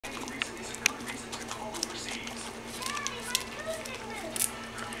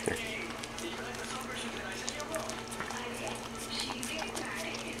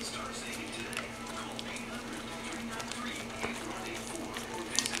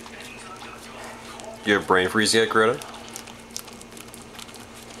You have brain freeze yet, Greta?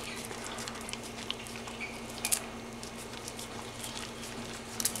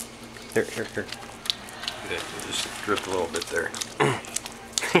 Here. Okay, just dripped a little bit there.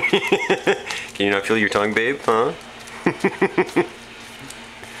 Can you not feel your tongue, babe? Huh?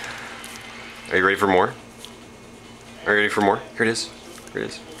 Are you ready for more? Are you ready for more? Here it is. Here it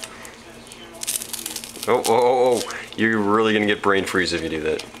is. Oh. You're really gonna get brain freeze if you do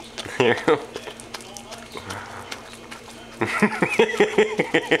that. Here you go.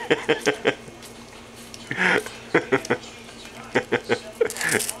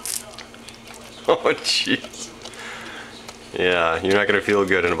 Oh, jeez. Yeah, you're not gonna feel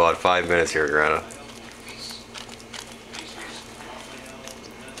good in about 5 minutes here, Greta.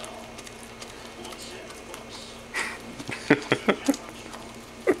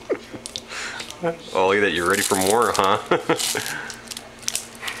 Oh, look at that. You're ready for more, huh?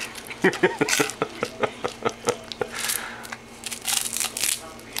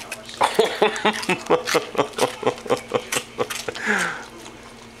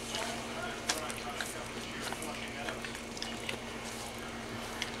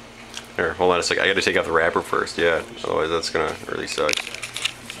 Here, hold on a second. I gotta take off the wrapper first, yeah. Otherwise that's gonna really suck.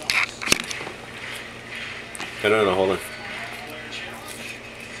 No, hold on.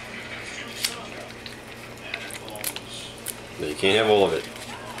 No, you can't have all of it.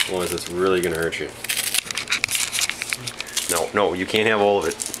 Otherwise it's really gonna hurt you. No, you can't have all of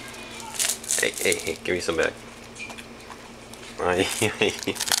it. Hey, give me some back.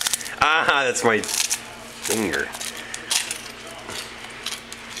 Ah, that's my finger.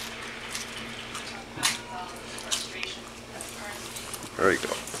 There you go.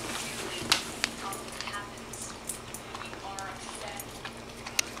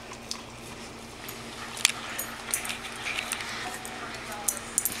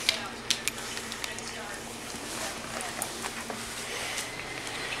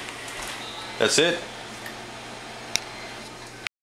 That's it.